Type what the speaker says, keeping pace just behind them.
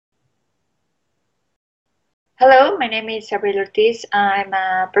Hello, my name is Avril Ortiz. I'm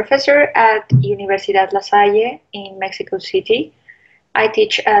a professor at Universidad La Salle in Mexico City. I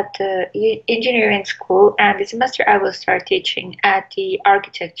teach at the engineering school, and this semester I will start teaching at the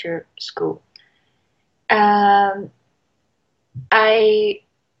architecture school. Um, I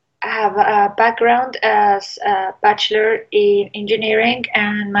have a background as a bachelor in engineering,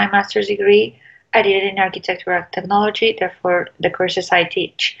 and my master's degree I did it in architectural technology, therefore, the courses I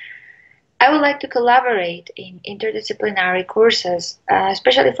teach. I would like to collaborate in interdisciplinary courses,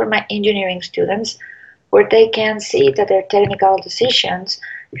 especially for my engineering students, where they can see that their technical decisions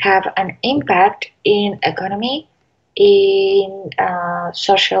have an impact in economy, in the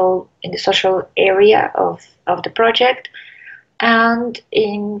social area of the project, and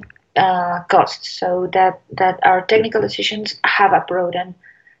in costs, so that our technical decisions have a broadened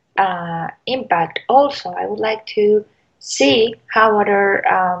impact. Also, I would like to see how other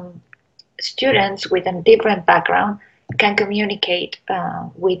students with a different background can communicate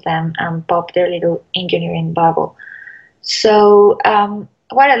with them and pop their little engineering bubble. So,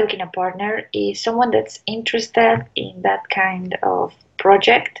 what I look in a partner is someone that's interested in that kind of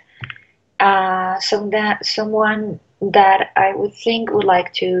project, someone that I would think would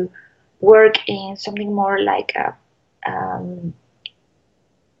like to work in something more like a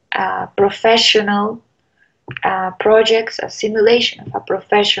professional projects, a simulation of a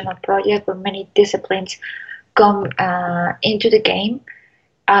professional project where many disciplines come into the game.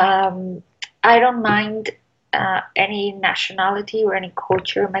 Um, I don't mind any nationality or any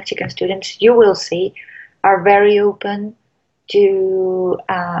culture. Mexican students, you will see, are very open to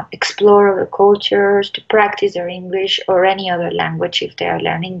explore other cultures, to practice their English or any other language if they are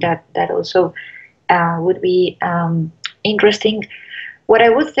learning. That also would be interesting. What I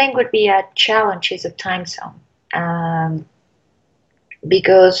would think would be a challenge is a time zone, um,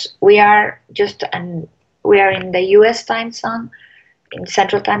 because we are in the U.S. time zone, in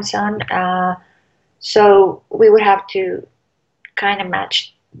Central time zone, so we would have to kind of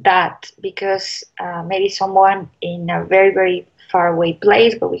match that because maybe someone in a very far away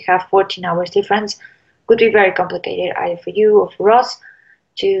place where we have 14 hours difference would be very complicated either for you or for us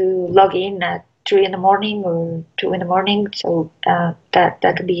to log in at 3 in the morning or 2 in the morning. So that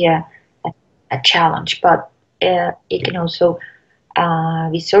could be a challenge, but it can also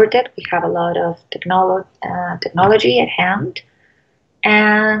be sorted. We have a lot of technology at hand,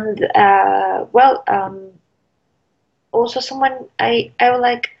 and also I would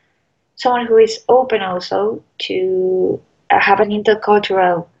like someone who is open also to have an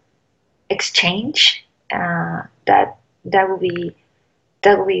intercultural exchange. That will be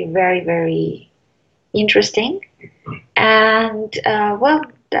very interesting. And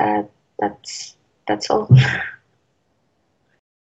that's all.